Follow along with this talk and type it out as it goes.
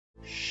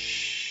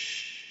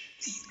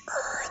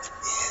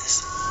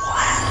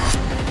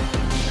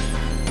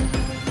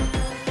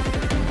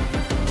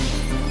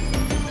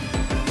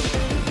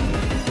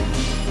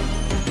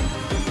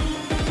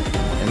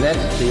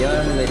that's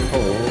beyond the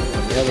pole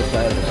on the other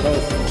side of the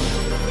South Pole,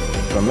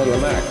 from Middle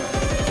America.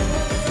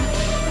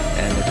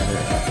 And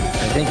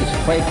I think it's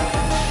quite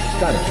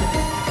astonishing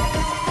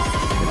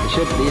that there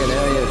should be an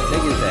area as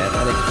big as that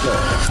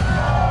unexplored.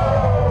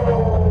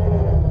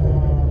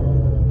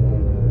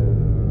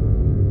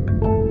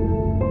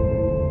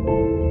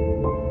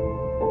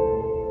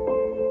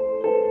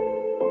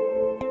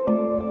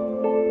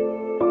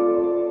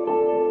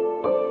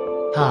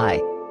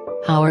 Hi.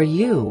 How are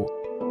you?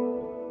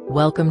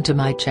 Welcome to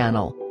my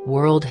channel,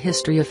 World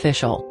History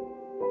Official.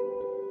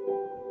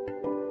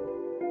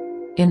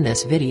 In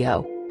this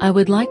video, I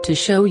would like to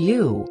show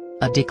you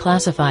a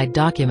declassified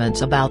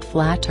documents about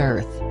flat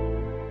Earth.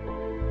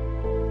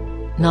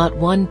 Not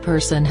one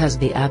person has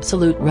the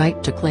absolute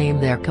right to claim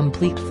their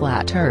complete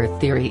flat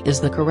Earth theory is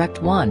the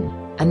correct one,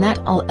 and that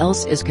all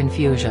else is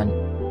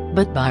confusion.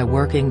 But by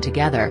working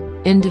together,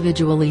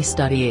 individually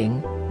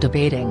studying,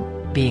 debating,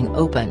 being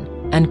open,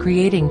 and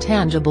creating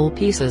tangible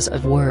pieces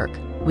of work,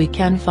 we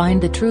can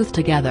find the truth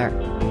together.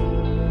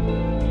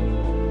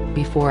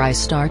 Before I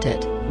start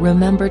it,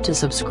 remember to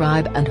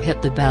subscribe and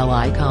hit the bell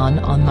icon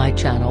on my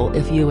channel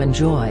if you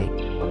enjoy.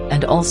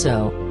 And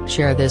also,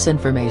 share this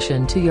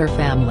information to your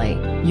family,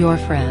 your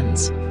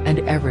friends, and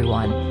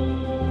everyone.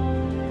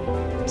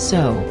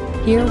 So,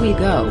 here we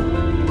go.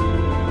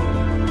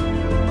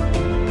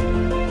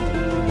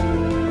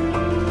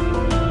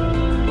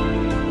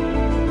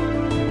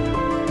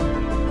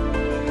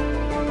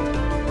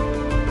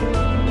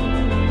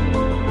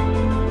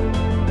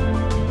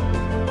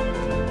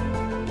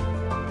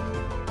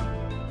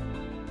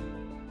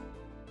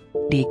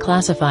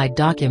 Declassified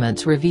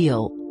documents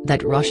reveal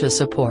that Russia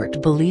support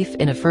belief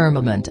in a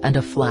firmament and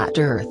a flat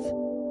Earth.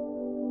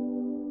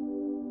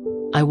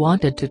 I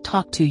wanted to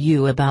talk to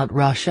you about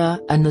Russia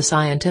and the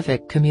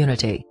scientific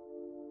community.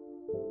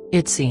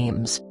 It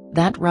seems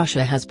that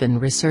Russia has been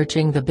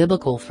researching the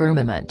biblical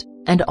firmament,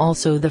 and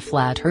also the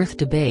flat Earth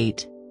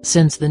debate,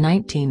 since the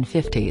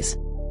 1950s.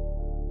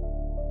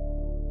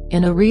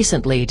 In a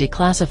recently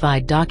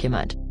declassified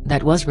document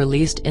that was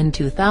released in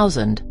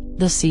 2000,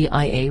 the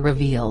CIA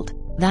revealed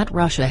that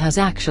Russia has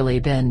actually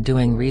been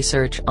doing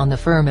research on the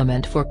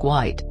firmament for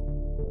quite.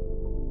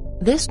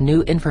 This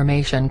new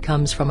information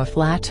comes from a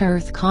Flat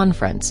Earth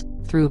conference,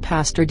 through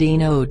Pastor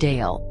Dean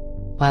O'Dale.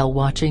 While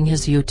watching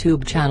his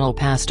YouTube channel,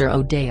 Pastor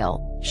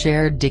O'Dale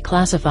shared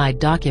declassified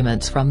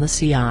documents from the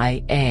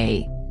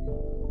CIA.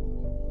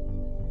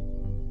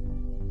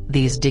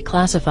 These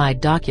declassified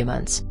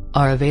documents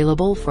are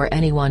available for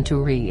anyone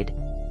to read.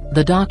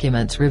 The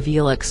documents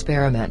reveal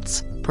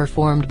experiments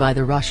performed by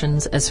the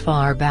Russians as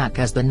far back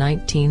as the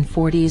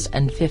 1940s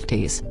and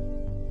 50s.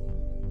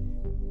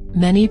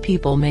 Many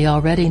people may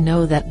already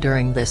know that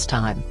during this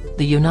time,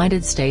 the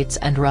United States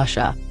and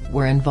Russia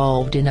were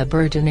involved in a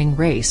burgeoning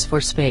race for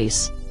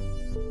space.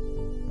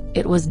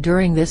 It was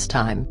during this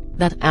time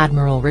that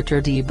Admiral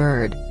Richard E.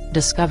 Byrd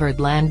discovered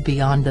land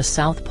beyond the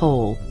South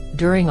Pole,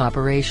 during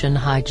Operation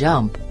High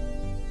Jump.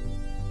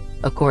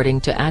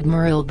 According to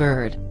Admiral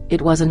Byrd,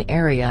 it was an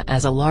area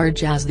as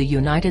large as the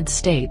United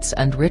States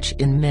and rich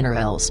in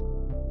minerals.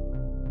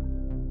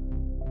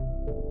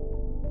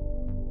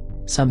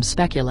 Some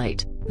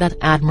speculate that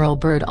Admiral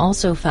Byrd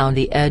also found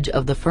the edge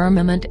of the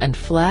firmament and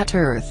flat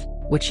Earth,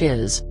 which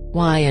is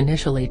why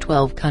initially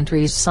 12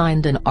 countries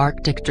signed an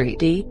Arctic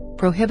treaty,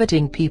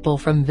 prohibiting people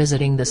from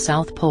visiting the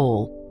South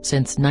Pole,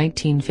 since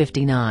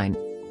 1959.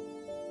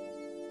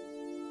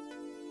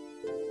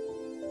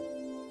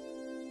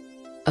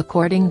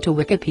 According to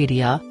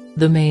Wikipedia,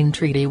 the main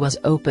treaty was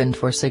opened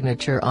for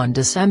signature on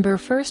December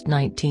 1,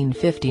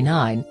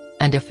 1959,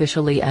 and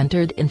officially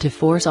entered into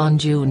force on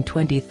June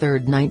 23,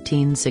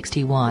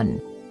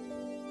 1961.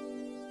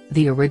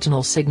 The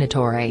original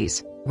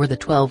signatories were the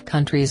 12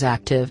 countries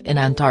active in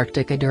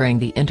Antarctica during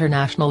the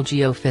International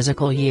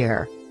Geophysical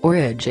Year, or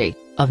IGY,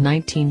 of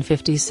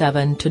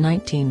 1957 to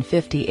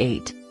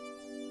 1958.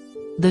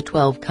 The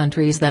 12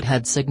 countries that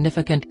had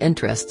significant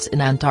interests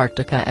in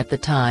Antarctica at the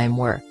time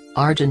were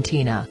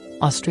Argentina,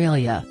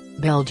 Australia,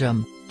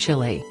 Belgium,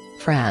 Chile,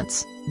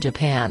 France,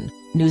 Japan,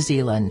 New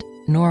Zealand,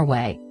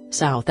 Norway,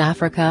 South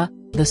Africa,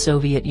 the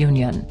Soviet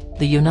Union,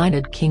 the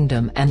United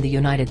Kingdom and the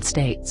United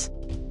States.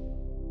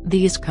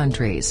 These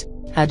countries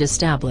had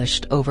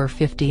established over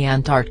 50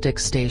 Antarctic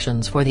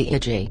stations for the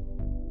IGY.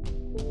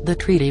 The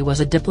treaty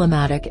was a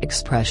diplomatic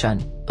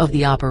expression of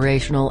the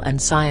operational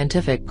and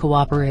scientific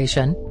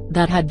cooperation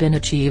that had been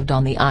achieved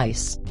on the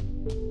ice.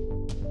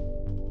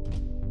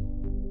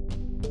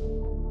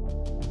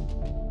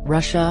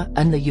 Russia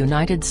and the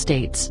United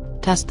States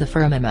test the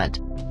firmament.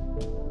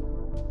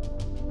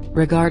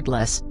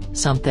 Regardless,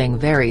 something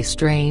very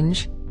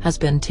strange has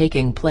been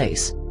taking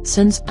place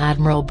since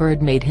Admiral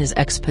Byrd made his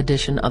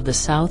expedition of the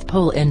South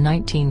Pole in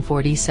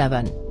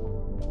 1947.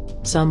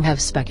 Some have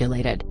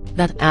speculated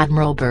that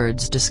Admiral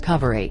Byrd's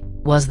discovery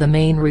was the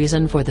main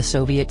reason for the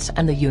Soviets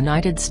and the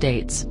United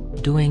States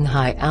doing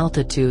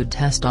high-altitude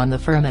tests on the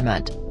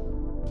firmament.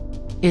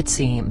 It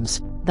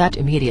seems that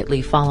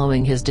immediately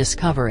following his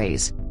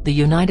discoveries, the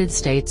United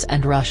States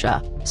and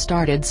Russia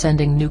started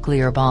sending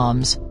nuclear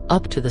bombs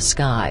up to the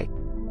sky.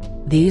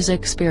 These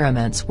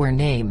experiments were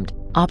named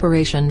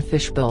Operation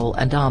Fishbowl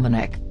and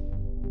Almanac.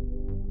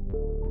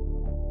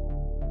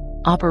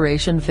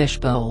 Operation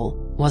Fishbowl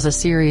was a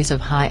series of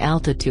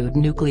high-altitude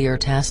nuclear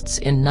tests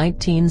in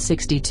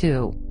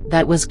 1962,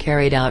 that was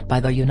carried out by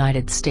the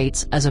United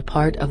States as a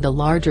part of the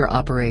larger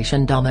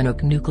Operation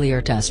Almanac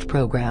nuclear test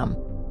program.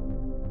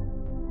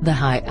 The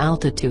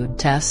high-altitude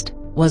test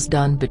was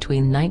done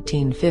between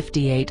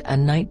 1958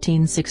 and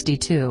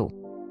 1962.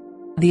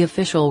 The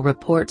official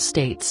report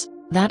states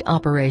that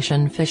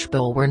Operation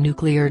Fishbowl were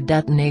nuclear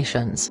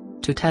detonations,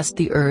 to test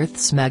the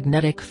Earth's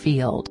magnetic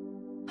field.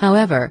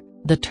 However,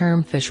 the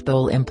term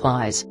fishbowl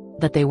implies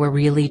that they were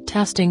really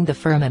testing the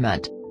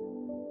firmament.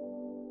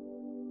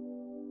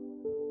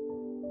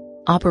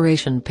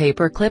 Operation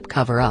Paperclip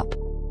Cover-Up.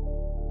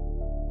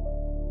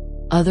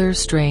 Other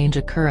strange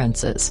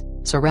occurrences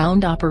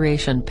surround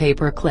Operation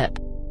Paperclip.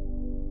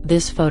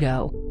 This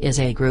photo is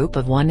a group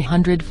of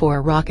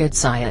 104 rocket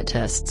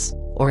scientists,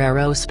 or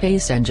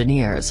aerospace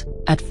engineers,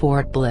 at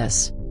Fort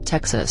Bliss,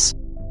 Texas.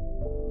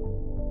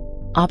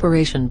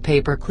 Operation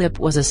Paperclip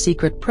was a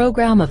secret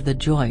program of the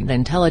Joint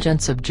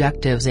Intelligence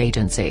Objectives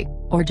Agency,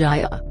 or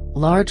JIA,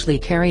 largely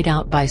carried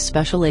out by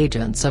special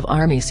agents of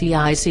Army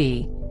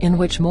CIC, in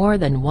which more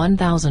than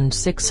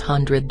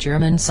 1,600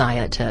 German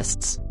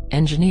scientists,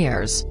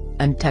 engineers,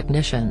 and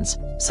technicians,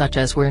 such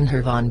as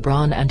Wernher von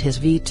Braun and his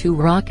V-2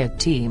 rocket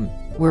team,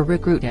 were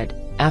recruited,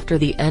 after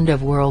the end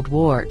of World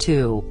War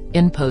II,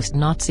 in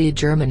post-Nazi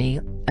Germany,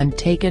 and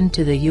taken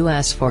to the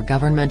U.S. for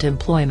government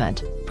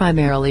employment,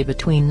 primarily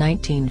between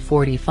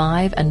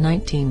 1945 and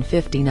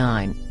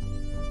 1959.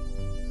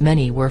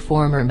 Many were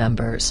former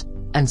members,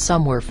 and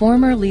some were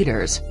former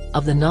leaders,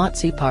 of the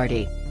Nazi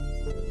Party.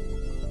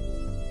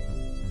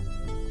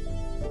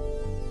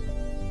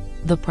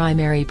 The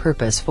primary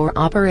purpose for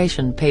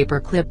Operation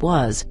Paperclip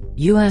was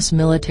U.S.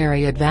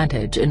 military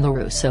advantage in the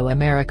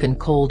Russo-American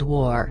Cold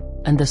War,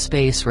 and the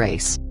space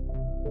race.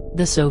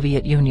 The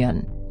Soviet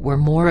Union were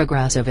more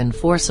aggressive in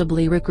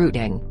forcibly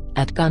recruiting,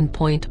 at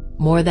gunpoint,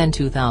 more than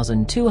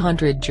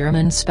 2,200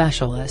 German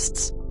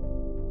specialists.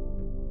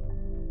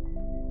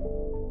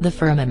 The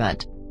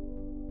firmament.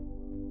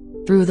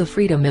 Through the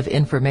Freedom of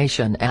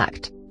Information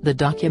Act, the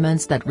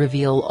documents that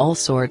reveal all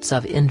sorts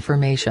of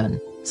information,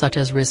 such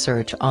as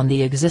research on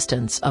the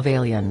existence of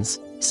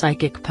aliens,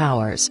 psychic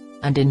powers,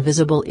 and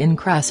invisible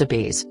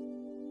increcipies.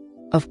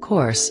 Of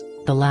course,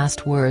 the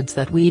last words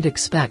that we'd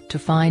expect to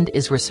find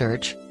is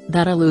research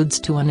that alludes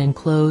to an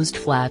enclosed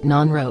flat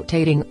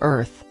non-rotating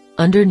Earth,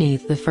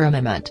 underneath the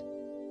firmament.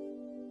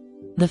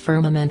 The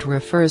firmament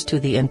refers to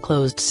the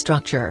enclosed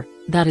structure,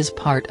 that is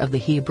part of the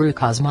Hebrew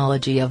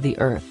cosmology of the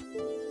Earth.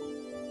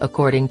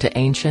 According to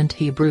ancient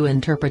Hebrew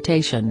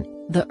interpretation,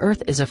 the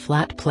Earth is a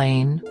flat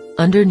plane,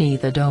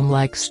 underneath a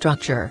dome-like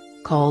structure,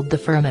 called the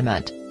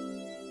firmament.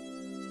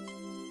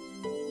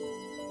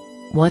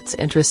 What's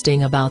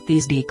interesting about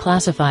these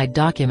declassified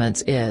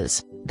documents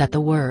is that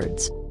the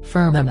words,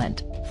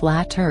 firmament,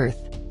 flat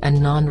Earth,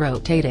 and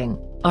non-rotating,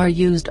 are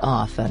used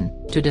often,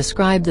 to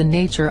describe the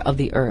nature of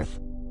the Earth.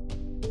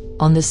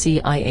 On the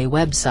CIA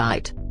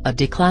website, a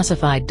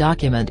declassified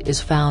document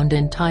is found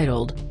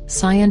entitled,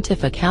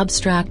 Scientific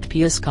Abstract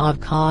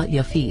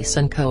Piaskovkaya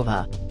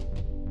Fisankova.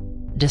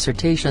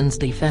 Dissertations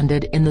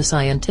defended in the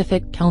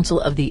Scientific Council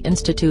of the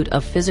Institute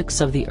of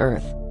Physics of the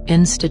Earth,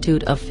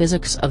 Institute of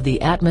Physics of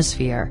the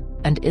Atmosphere,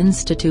 and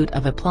Institute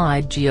of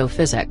Applied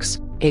Geophysics,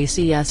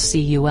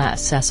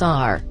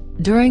 ACSCUSSR,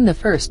 during the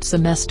first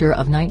semester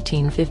of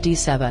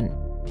 1957.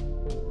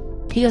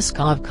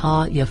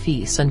 Piaskovkaya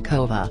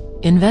Fisankova,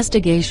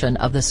 Investigation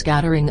of the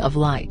Scattering of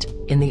Light,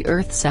 in the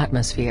Earth's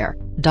Atmosphere,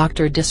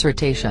 Doctor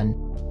Dissertation.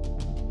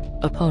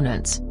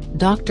 Opponents,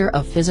 Doctor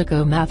of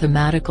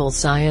Physico-Mathematical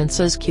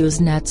Sciences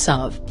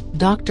Kuznetsov,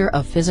 Doctor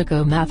of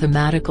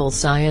Physico-Mathematical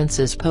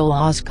Sciences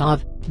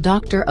Polozkov,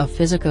 Doctor of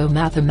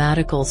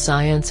Physico-Mathematical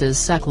Sciences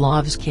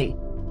Saklovsky.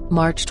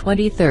 March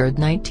 23,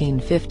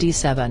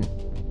 1957.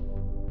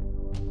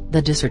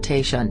 The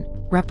dissertation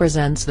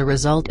represents the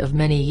result of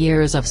many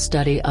years of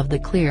study of the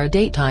clear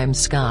daytime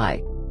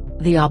sky.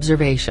 The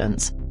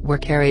observations were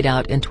carried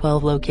out in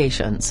 12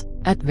 locations,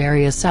 at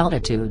various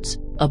altitudes,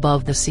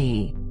 above the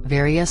sea,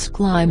 various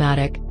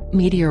climatic,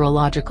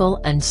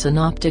 meteorological and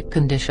synoptic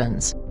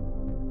conditions.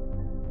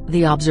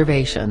 The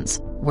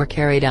observations were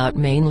carried out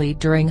mainly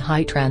during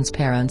high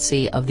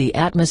transparency of the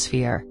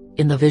atmosphere,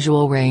 in the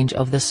visual range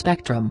of the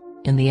spectrum,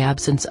 in the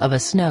absence of a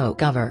snow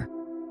cover.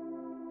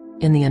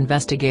 In the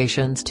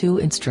investigations, 2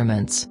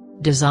 instruments,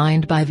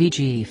 designed by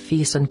V.G.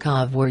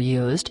 Fisankov, were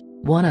used.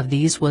 One of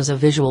these was a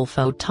visual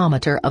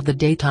photometer of the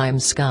daytime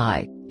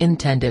sky,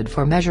 intended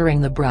for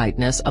measuring the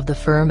brightness of the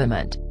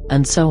firmament,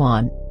 and so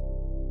on.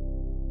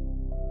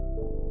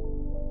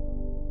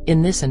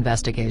 In this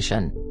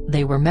investigation,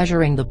 they were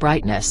measuring the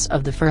brightness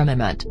of the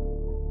firmament.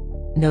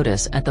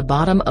 Notice at the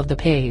bottom of the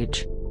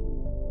page.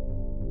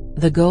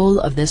 The goal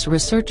of this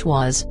research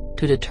was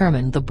to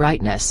determine the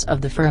brightness of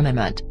the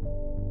firmament.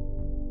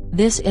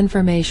 This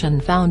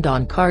information found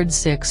on card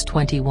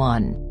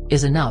 621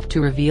 is enough to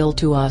reveal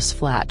to us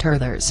flat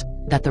earthers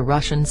that the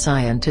Russian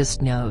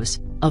scientist knows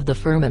of the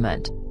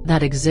firmament,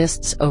 that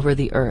exists over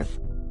the earth.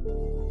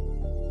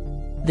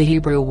 The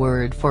Hebrew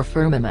word for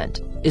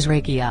firmament is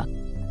rakia.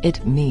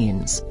 It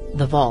means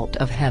the vault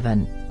of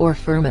heaven, or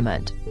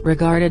firmament,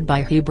 regarded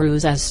by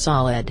Hebrews as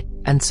solid,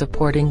 and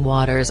supporting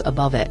waters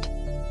above it.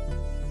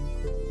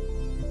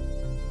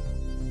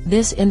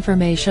 This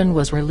information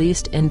was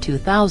released in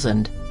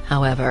 2000,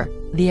 however,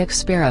 the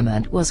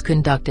experiment was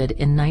conducted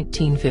in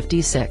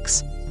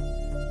 1956.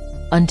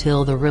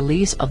 Until the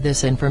release of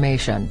this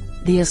information,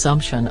 the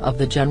assumption of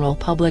the general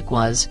public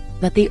was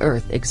that the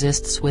Earth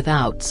exists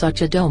without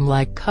such a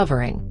dome-like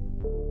covering.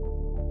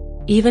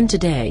 Even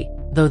today,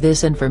 though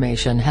this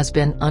information has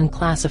been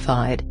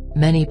unclassified,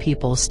 many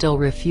people still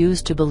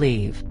refuse to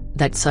believe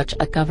that such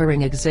a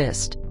covering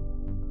exists.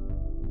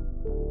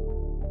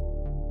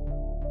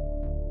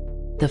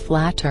 The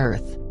flat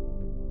Earth.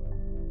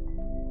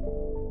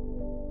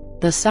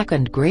 The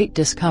second great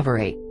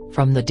discovery,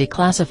 from the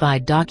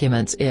declassified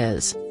documents,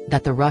 is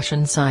that the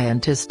Russian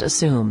scientist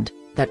assumed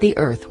that the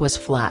Earth was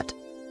flat.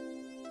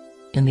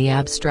 In the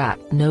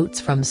abstract notes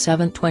from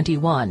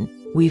 721,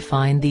 we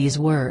find these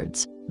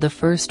words: "The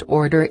first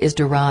order is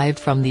derived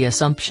from the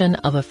assumption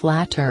of a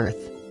flat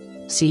Earth."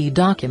 See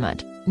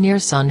document, near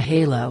Sun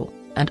halo,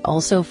 and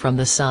also from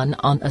the Sun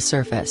on a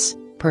surface,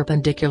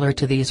 perpendicular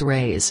to these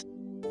rays.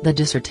 The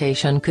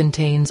dissertation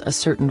contains a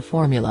certain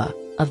formula,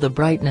 of the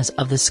brightness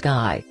of the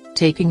sky,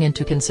 taking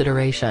into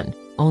consideration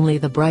only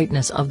the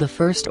brightness of the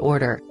first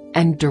order,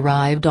 and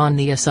derived on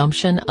the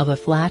assumption of a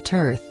flat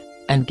Earth,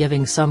 and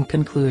giving some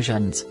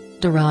conclusions,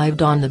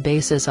 derived on the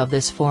basis of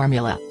this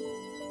formula.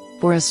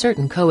 For a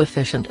certain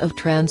coefficient of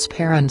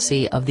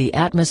transparency of the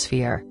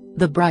atmosphere,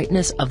 the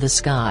brightness of the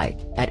sky,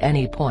 at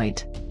any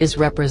point, is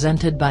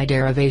represented by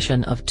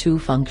derivation of two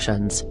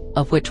functions,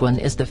 of which one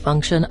is the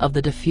function of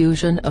the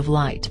diffusion of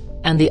light,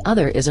 and the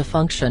other is a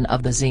function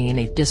of the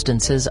zenith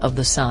distances of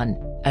the Sun,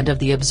 and of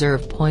the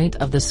observed point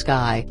of the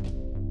sky.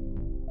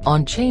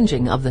 On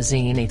changing of the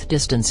zenith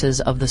distances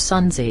of the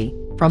Sun z,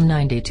 from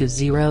 90 to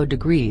 0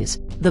 degrees,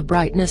 the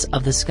brightness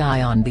of the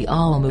sky on the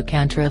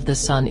almucanter of the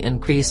Sun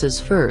increases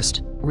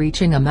first,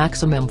 reaching a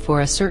maximum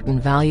for a certain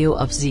value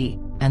of z,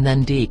 and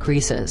then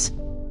decreases.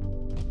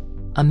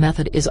 A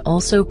method is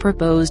also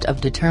proposed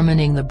of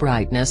determining the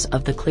brightness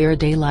of the clear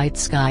daylight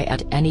sky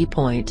at any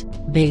point,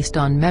 based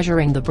on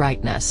measuring the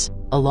brightness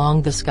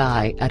along the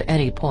sky at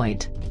any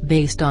point,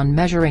 based on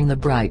measuring the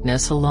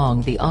brightness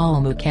along the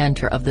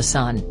almucanter of the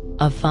Sun,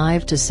 of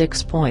 5 to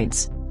 6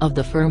 points, of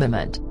the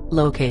firmament,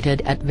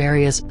 located at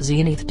various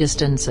zenith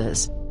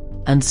distances.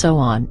 And so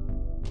on.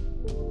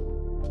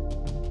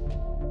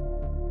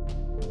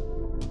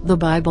 The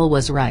Bible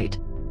was right.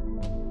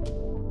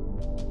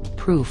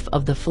 Proof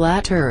of the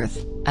flat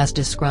Earth, as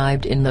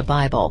described in the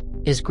Bible,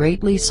 is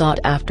greatly sought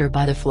after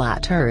by the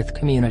flat Earth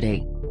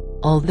community.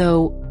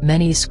 Although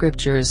many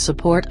scriptures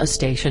support a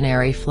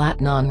stationary flat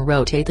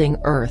non-rotating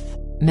Earth,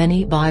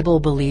 many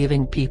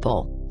Bible-believing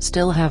people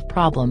still have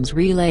problems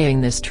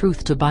relaying this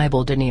truth to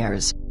Bible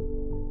deniers.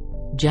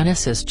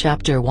 Genesis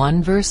chapter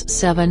 1 verse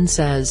 7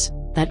 says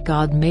that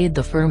God made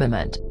the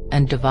firmament,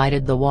 and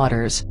divided the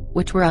waters,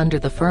 which were under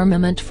the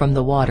firmament from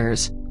the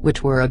waters,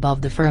 which were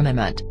above the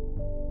firmament.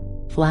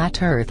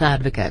 Flat Earth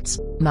advocates,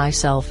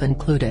 myself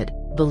included,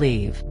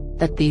 believe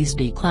that these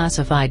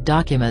declassified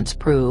documents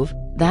prove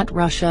that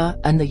Russia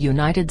and the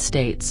United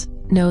States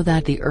know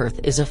that the Earth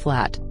is a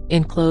flat,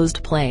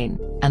 enclosed plane,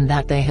 and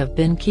that they have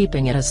been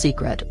keeping it a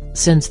secret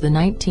since the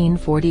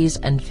 1940s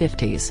and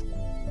 50s.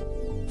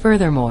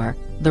 Furthermore,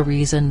 the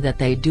reason that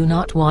they do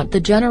not want the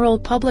general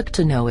public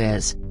to know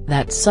is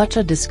that such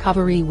a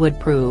discovery would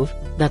prove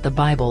that the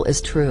Bible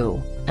is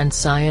true, and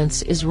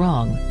science is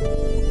wrong.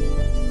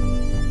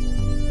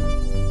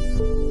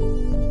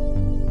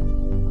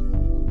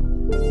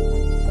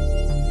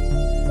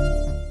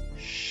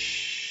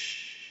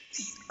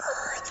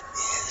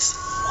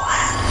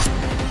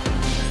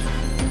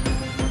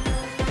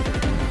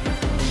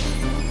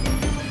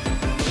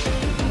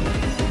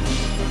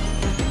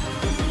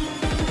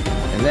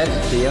 And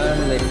that's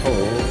beyond the pole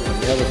on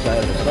the other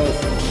side of the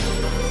South Pole,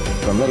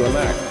 from Little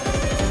Mark.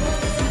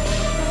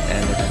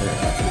 And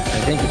I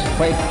think it's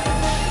quite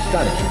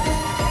astonishing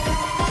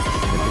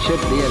that there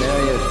should be an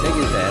area as big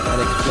as that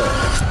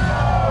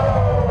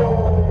unexplored.